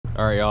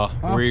All right,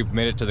 y'all. We've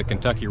made it to the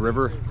Kentucky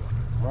River.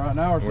 Right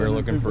now we're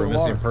looking for a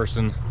missing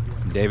person,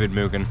 David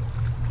Mugen.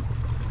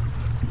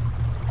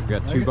 We've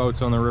got two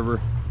boats on the river.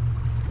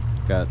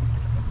 Got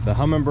the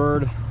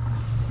Humminbird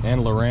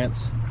and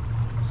Lowrance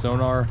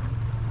sonar.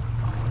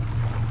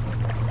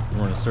 We're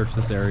going to search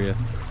this area.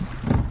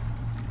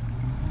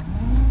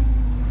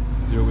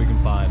 See what we can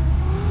find.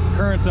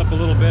 Current's up a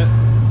little bit,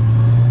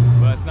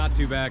 but it's not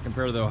too bad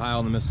compared to the Ohio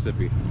and the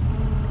Mississippi.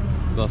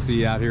 So I'll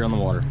see you out here on the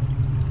water.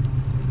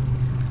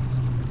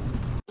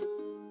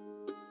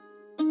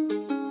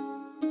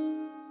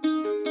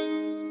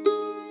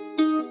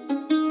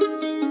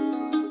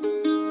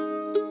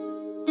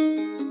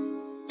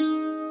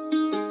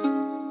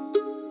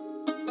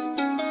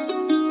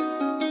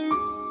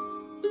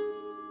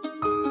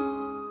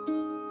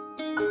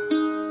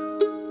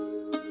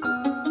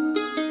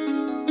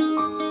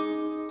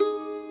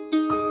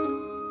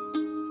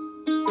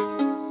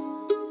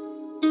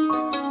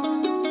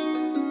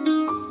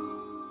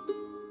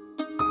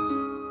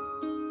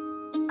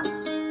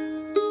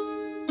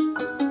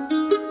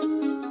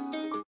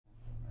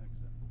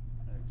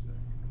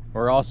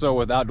 We're also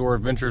with Outdoor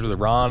Adventures with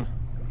Ron.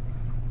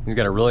 He's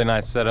got a really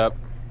nice setup.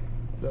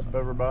 What's up,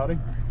 everybody?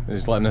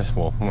 He's letting us,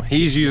 well,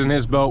 he's using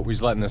his boat,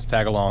 he's letting us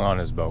tag along on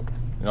his boat.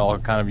 And all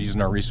kind of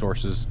using our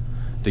resources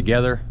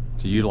together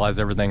to utilize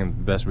everything the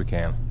best we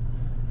can.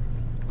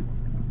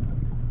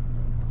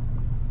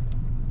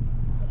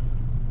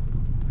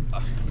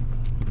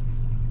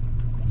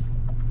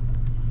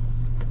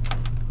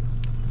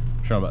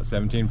 Showing about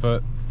 17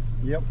 foot.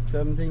 Yep,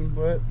 17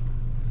 foot.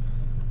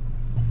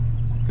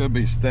 Could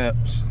be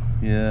steps.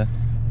 Yeah.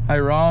 Hey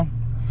Ron,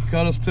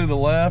 cut us to the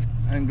left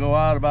and go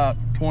out about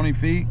 20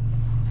 feet.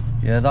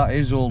 Yeah, that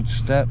is old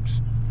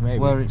steps. Maybe.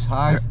 Where it's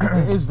high.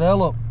 It is there,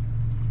 look.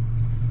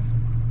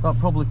 That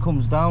probably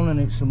comes down and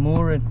it's a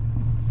mooring.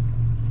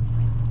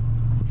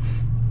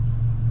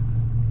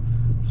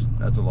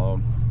 That's a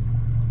log.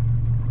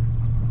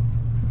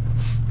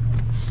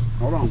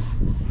 Hold on.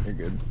 You're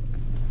good.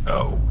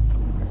 Oh.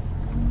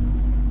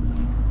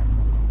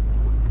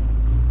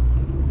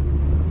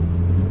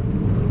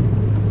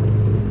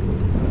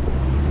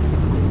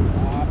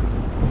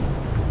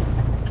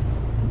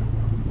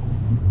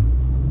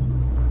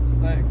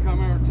 Come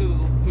over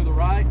to the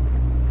right.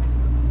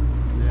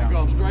 Yeah.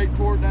 Go straight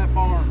toward that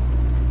barn.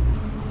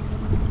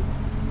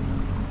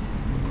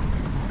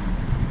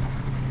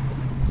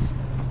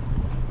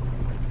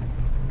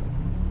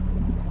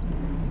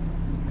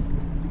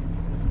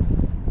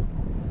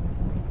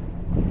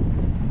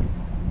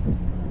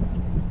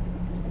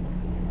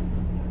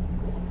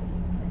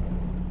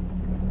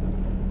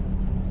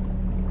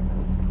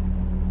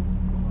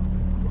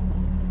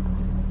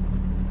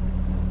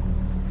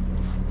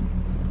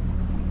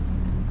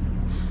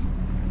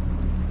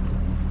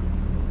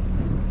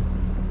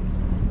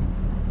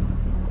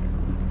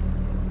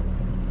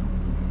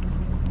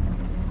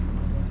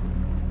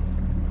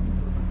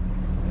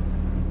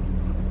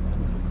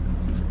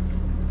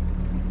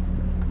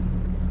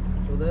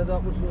 There,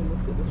 that was a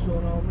look at the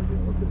sonar.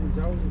 Look at these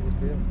houses up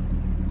here.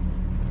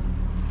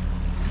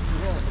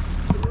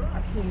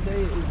 What a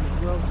day it is as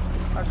well.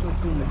 Actually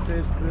doing the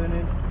face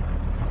burning.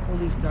 All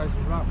these guys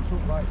are wrapped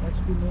up like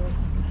Eskimos.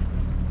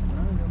 I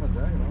ain't got my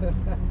jacket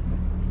on.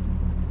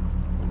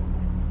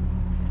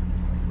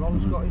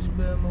 Ron's got his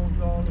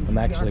thermals on. His I'm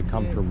actually jacket,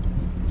 comfortable.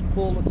 his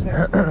polar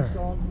tech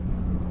on.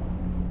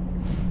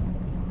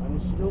 And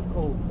it's still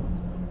cold.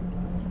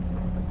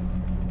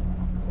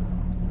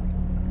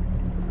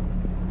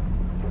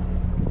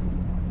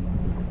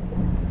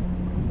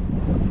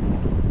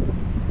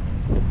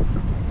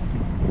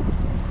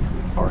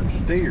 Hard to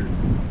steer.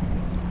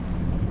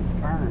 It's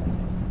current.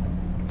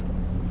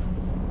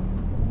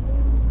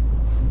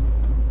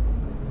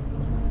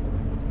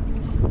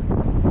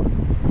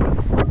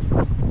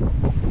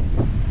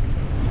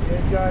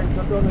 Yeah, guys, I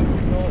don't know if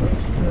you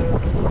noticed,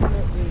 looking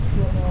at the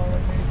sonar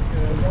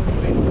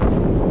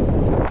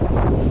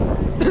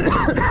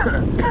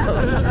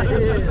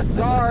image,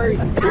 sorry.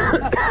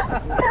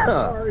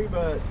 Sorry,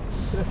 but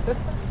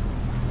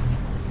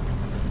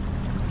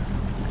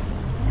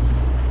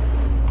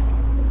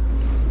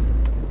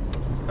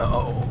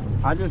Uh-oh.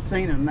 I just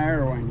seen it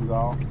narrowing,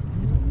 though.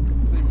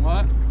 Seen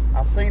what?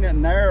 I seen it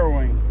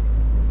narrowing.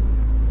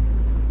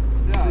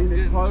 Yeah, it's Seen it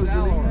getting closing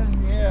shallower.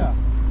 in. Yeah.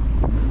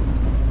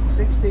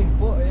 16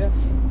 foot here.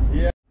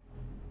 Yeah.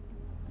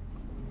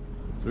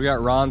 So we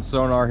got Ron's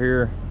sonar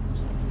here.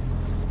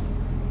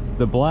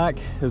 The black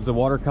is the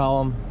water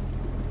column,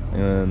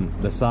 and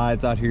the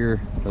sides out here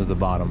is the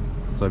bottom.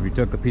 So if you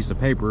took a piece of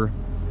paper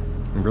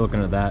and you're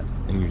looking at that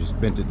and you just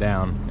bent it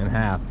down in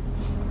half,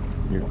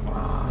 it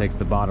takes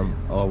the bottom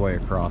all the way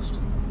across,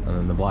 and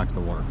then the black's the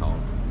water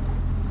column.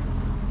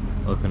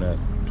 Looking at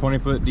 20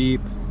 foot deep,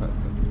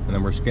 and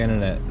then we're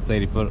scanning at it's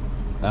 80 foot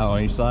out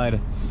on each side,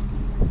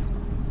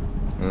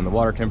 and then the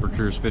water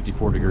temperature is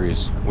 54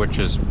 degrees, which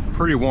is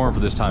pretty warm for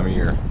this time of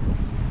year.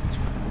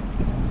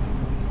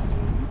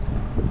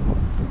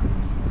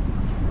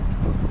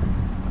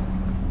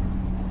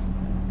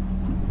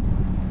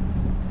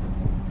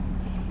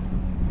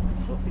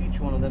 So each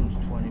one of them's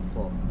 20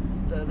 foot?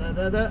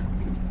 There.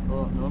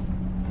 Oh, no.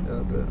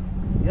 Yeah, that's it.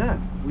 Yeah,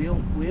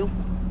 wheel.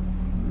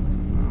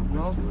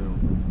 No?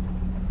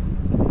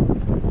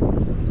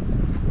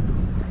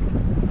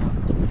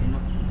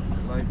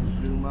 Like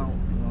zoom out.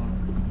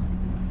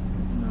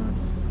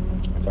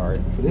 No. Sorry.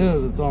 If it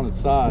is, it's on its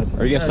side.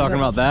 Are you guys talking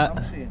about that?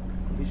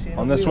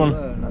 On this one?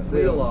 I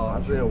see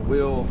a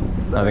wheel.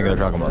 I think they're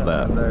talking about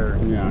that. There.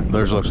 Yeah.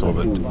 Theirs looks a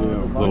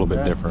little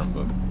bit different,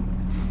 but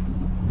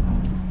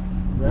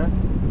There.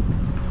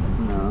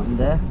 No. And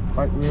there.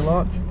 Bike wheel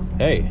arch.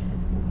 hey,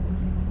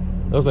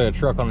 looks like a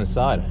truck on the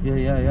side. Yeah.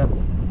 Yeah,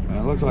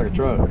 it looks like a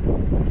truck.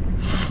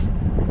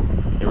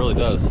 It really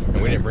does.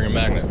 And we didn't bring a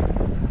magnet.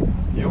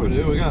 Yeah, we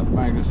do. We got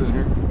magnets in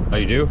here. Oh,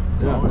 you do?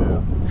 Yeah. Oh,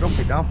 yeah. Drop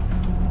it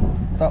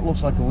down. That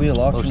looks like a wheel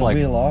arch. Looks and like- a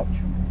wheel arch.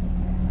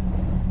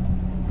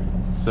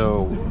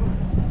 So,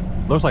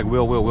 looks like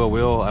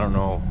wheel. I don't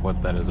know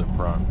what that is up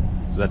front.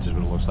 So that's just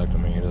what it looks like to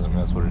me. It doesn't mean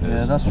that's what it is.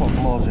 Yeah, that's what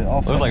blows it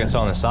off. Looks like it's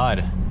on the side.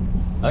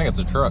 I think it's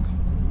a truck.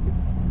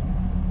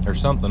 Or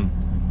something.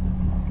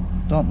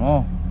 Don't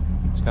know.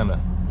 It's kind of,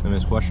 I mean,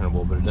 it's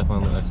questionable, but it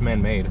definitely, it's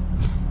man-made.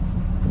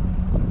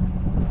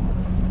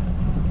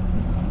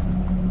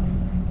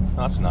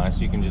 Oh, that's nice.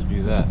 You can just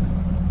do that.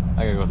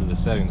 I gotta go through the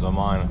settings on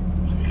mine.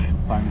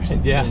 Find your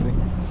Yeah. sensitivity.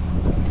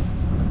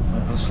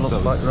 Let's look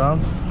So back it's-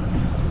 round.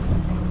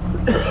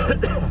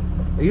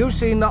 Are you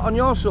seeing that on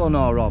your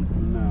sonar, Ron?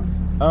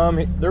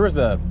 No. There was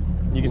a,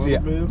 you can see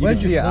it. You Where'd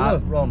can see you a, colour,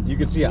 Ron? you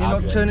can see Can an you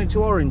object. not turn it to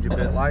orange a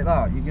bit like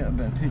that? You get a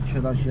bit of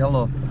picture that's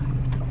yellow.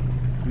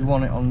 You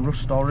want it on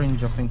rust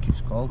orange, I think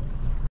it's called.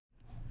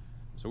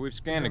 So we've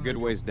scanned a good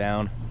ways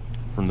down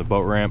from the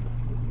boat ramp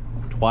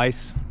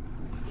twice.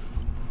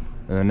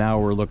 And then now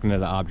we're looking at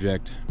an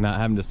object.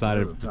 Haven't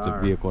decided if it's a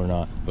vehicle or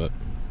not, but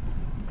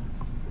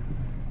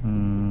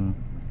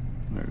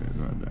There it is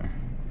right there.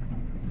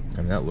 I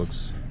mean, that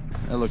looks,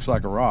 It looks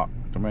like a rock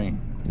to me.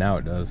 now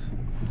it does.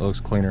 It looks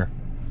cleaner.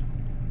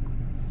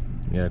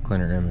 Yeah, a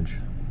cleaner image.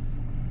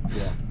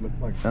 Yeah. Looks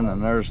like And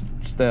then there's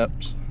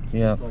steps.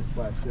 Yeah. like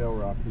flat shell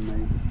rock to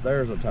me.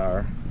 There's a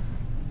tire.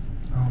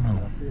 Oh no.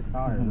 I see a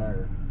tire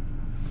there.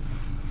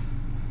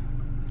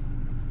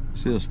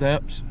 See the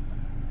steps?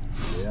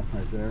 Yeah,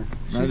 right there.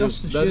 That, that's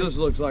just, the that shit. just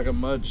looks like a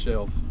mud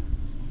shelf.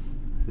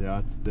 Yeah,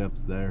 it's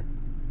steps there.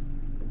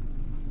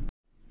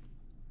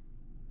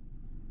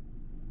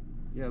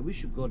 Yeah, we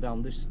should go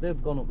down this.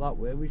 They've gone up that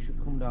way. We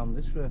should come down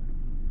this way.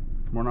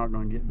 We're not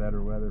going to get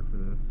better weather for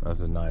this.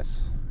 This is nice.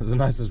 This is the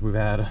nicest we've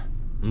had.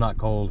 I'm not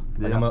cold.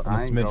 Like, Yeah, I'm a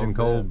I ain't smidgen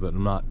cold cold,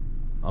 yet. but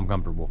I'm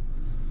comfortable.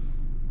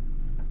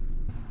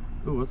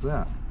 Ooh, what's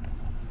that?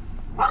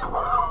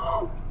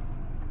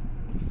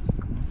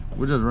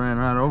 We just ran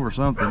right over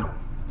something.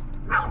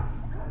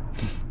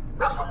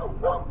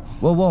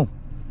 Whoa.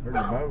 There's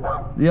a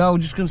boat. Yeah, I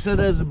was just gonna say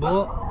there's a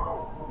boat.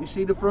 You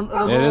see the front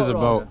of the boat? It is a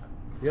Ron? boat.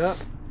 Yep.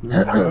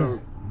 There's a boat. I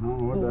don't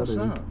know what What's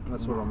that is. that?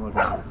 That's what I'm looking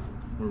at.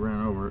 We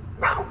ran over it.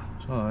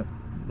 It's alright.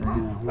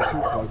 Yeah, we're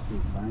too close to the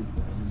bank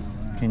though. We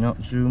know that. Can you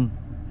not zoom?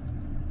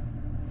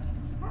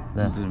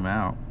 There. Zoom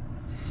out.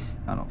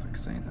 I don't think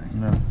it's anything.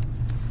 No.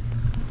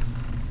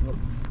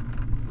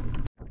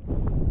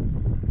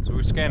 So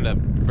we've scanned a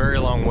very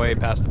long way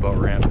past the boat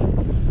ramp,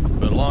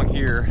 but along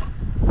here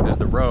is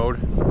the road.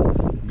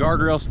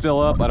 Guardrail's still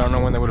up. I don't know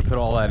when they would have put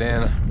all that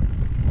in.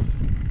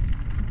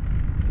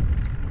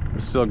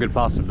 It's still a good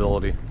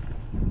possibility.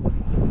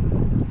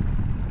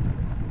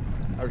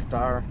 There's a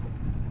tire.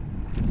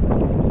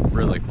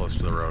 Really close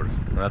to the road.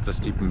 And that's a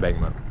steep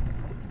embankment.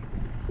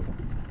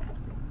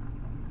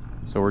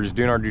 So we're just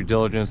doing our due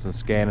diligence and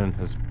scanning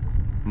as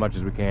much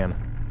as we can.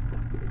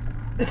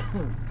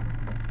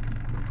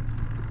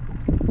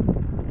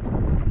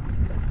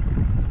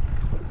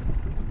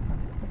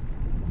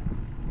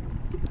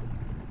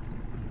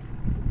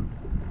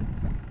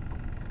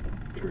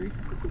 Tree.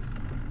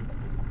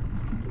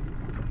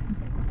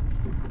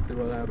 See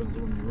what happens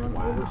when you run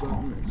over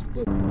something? It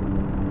splits.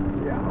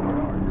 Yeah,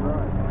 you're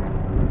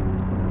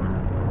right.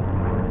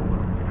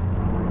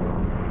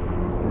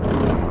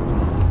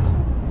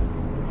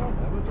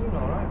 We're doing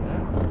alright,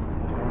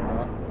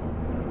 man.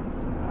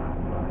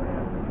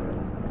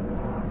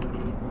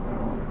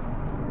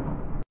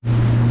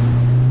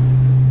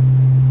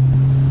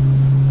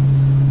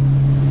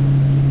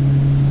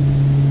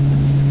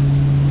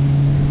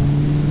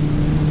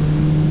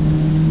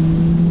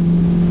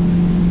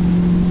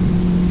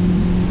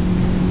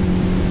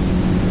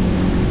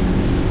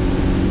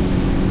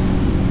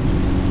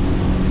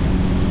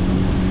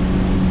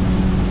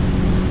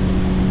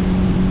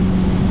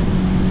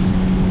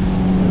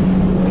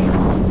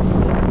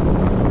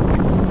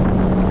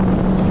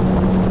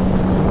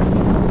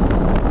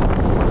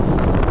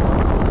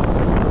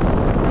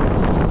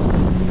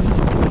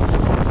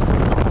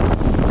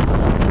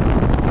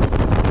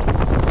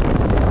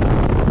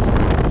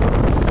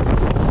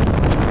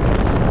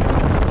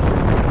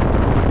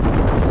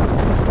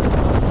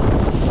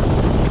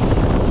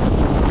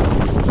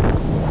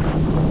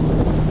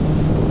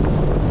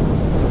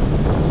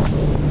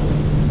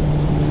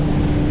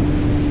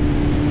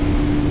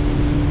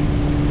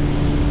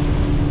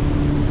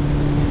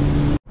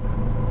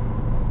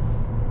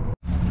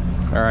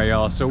 All right,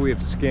 y'all, so we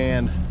have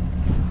scanned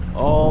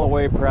all the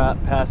way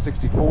past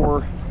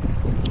 64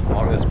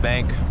 along this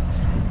bank,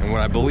 and what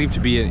I believe to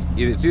be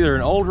it's either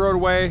an old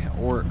roadway,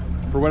 or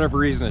for whatever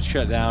reason it's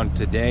shut down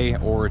today,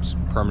 or it's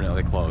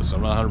permanently closed. So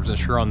I'm not 100%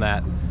 sure on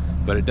that,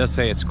 but it does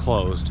say it's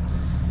closed.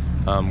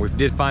 We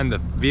did find the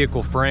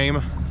vehicle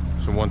frame.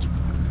 So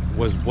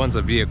once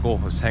a vehicle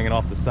was hanging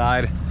off the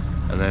side,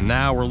 and then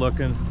now we're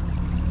looking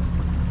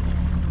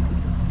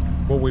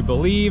what we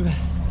believe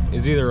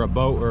is either a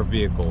boat or a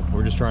vehicle.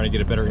 We're just trying to get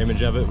a better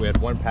image of it. We had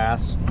one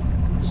pass,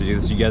 so you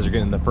guys are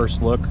getting the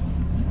first look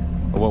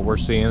of what we're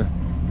seeing.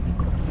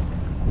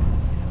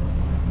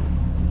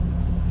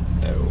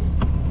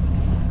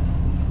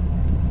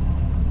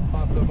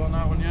 Popped up on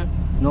that one yet?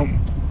 Nope.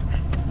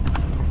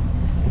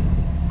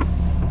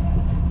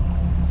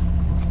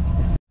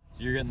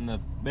 So you're getting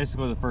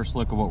basically the first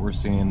look of what we're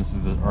seeing. This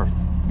is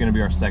gonna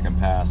be our second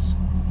pass.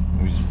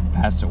 We just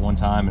passed it one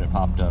time and it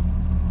popped up.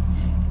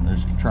 They're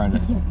just trying to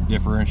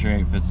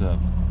differentiate if it's a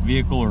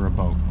vehicle or a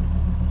boat.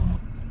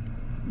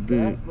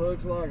 That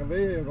looks like a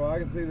vehicle. I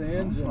can see the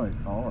engine. Like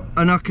a car.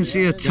 And I can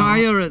see a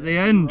tire at the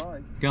end.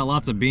 Got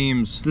lots of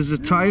beams. There's a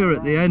tire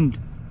at the end.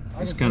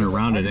 It's kind of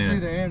rounded I can see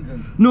in. the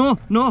engine.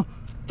 No,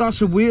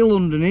 that's a wheel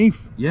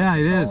underneath. Yeah,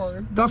 it is.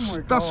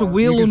 That's a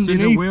wheel You can see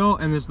underneath. the wheel,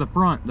 and it's the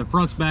front. The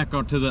front's back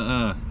out to the.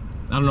 I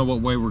don't know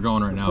what way we're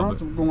going right now,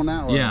 Front's but going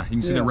that way. yeah, you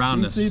can see the You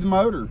roundness. can see the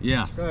motor.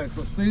 Yeah. Okay,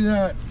 so see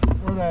that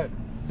where that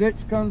ditch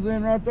comes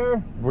in right there?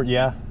 Where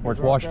it's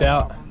Right washed there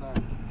out. on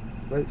that.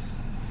 But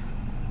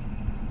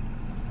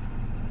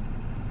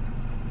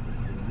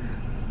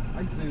I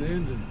can see the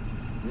engine.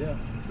 Yeah.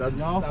 That's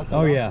No? what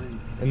Oh I yeah, see.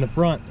 in the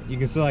front you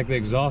can see like the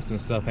exhaust and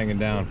stuff hanging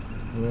down.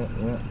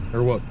 Yeah.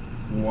 Or what?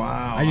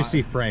 Wow. I just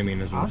see framing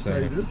is what I I'm say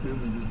saying. this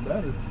engine is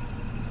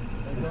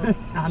better.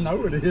 I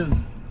know it is.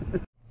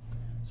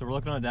 So we're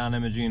looking at down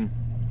imaging.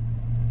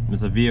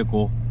 It's a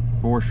vehicle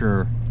for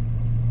sure.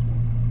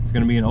 It's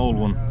gonna be an old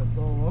one.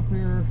 So up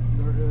here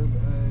there is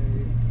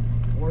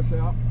a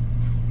washout.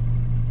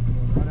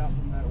 And right out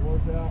from that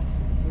washout,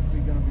 should be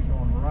going to be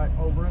going right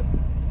over it.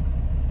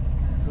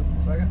 Just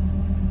a second.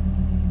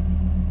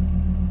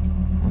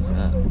 What's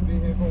that? There's a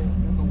vehicle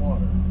in the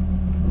water.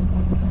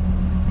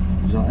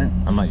 Is that it?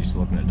 I'm not used to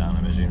looking at down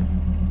imaging.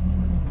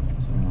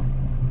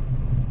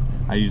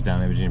 I use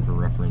down imaging for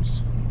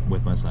reference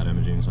with my side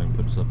imaging, so I can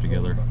put stuff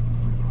together.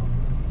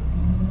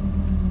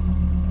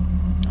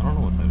 I don't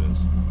know what that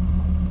is.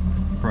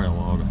 Probably a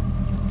log.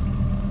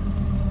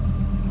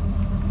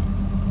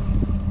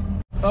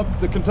 Up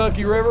the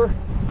Kentucky River,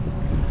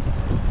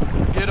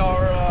 get our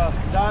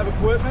dive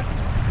equipment,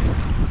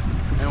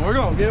 and we're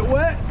gonna get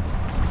wet.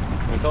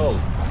 It's cold.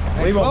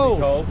 And Lee won't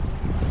be cold.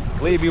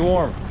 cold. Lee be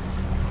warm.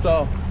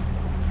 So,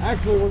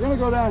 actually, we're gonna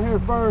go down here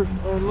first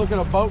and look at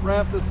a boat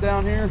ramp that's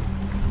down here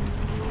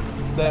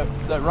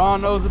that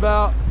Ron knows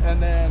about,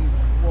 and then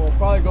we'll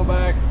probably go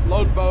back,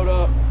 load the boat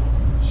up,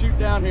 shoot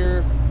down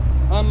here,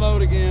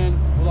 unload again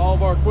with all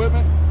of our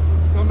equipment,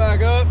 come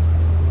back up,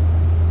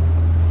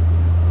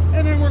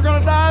 and then we're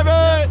gonna dive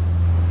it.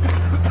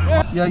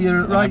 Yeah,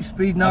 you're at right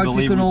speed now. I If you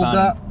believe can we hold found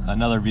that.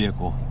 another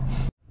vehicle.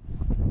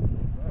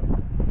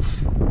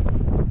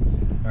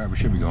 All right, we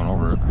should be going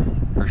over it.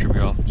 Or should be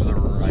off to the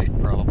right,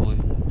 probably.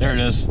 There it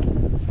is.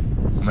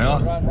 Well,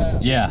 Right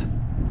half. yeah.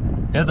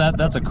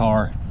 That's a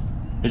car.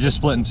 It just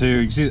split in two.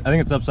 You can see, I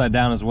think it's upside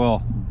down as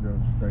well.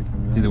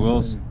 See the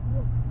wheels?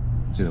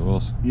 See the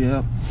wheels?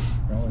 Yeah.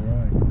 Probably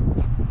right.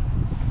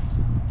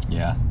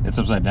 Yeah, it's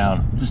upside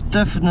down. There's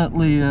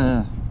definitely,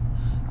 I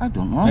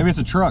don't know. Maybe it's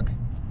a truck.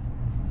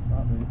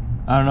 Probably.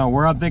 I don't know.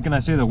 Where I'm thinking I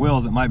see the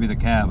wheels, it might be the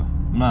cab.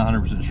 I'm not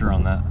 100% sure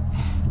on that.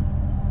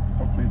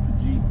 Hopefully it's a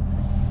Jeep.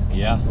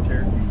 Yeah,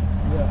 Cherokee.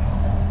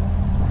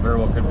 Yeah. very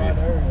well could Right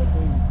be. area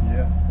too.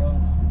 Yeah.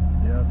 Close.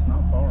 Yeah, it's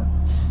not far.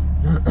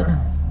 Look at that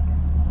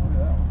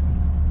one.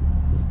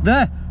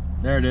 There.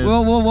 There it is.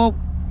 Whoa.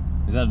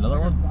 Is that another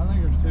one? I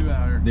think there's two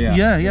out here.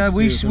 Yeah, there's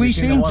we two. So we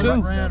seen the seen one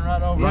two. Ran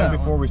right over Right that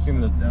before we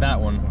seen that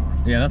one.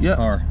 Yeah, that's Yep. a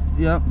car.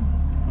 Yep.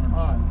 one.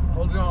 All right,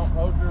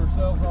 hold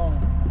yourselves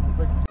on.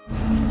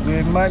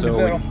 We might be So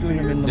better we off doing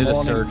it in the did a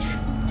morning. search.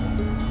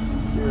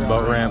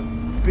 Boat ramp.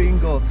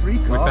 Bingo, 3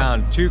 cars. We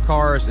found 2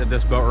 cars at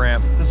this boat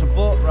ramp. There's a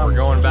boat ramp. We're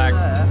going just back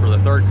there. for the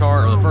third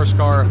car, or the first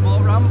car. The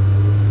boat ramp.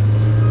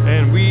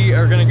 And we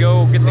are gonna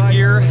go get the Right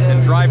gear over there,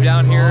 and drive there's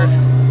down two here,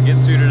 cars. get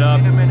suited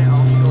up. In a minute,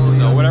 I'll show you.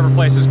 So whatever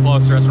place is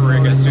closer, that's where we're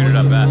gonna get suited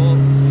up at.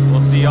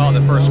 We'll see y'all at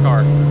the first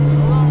car.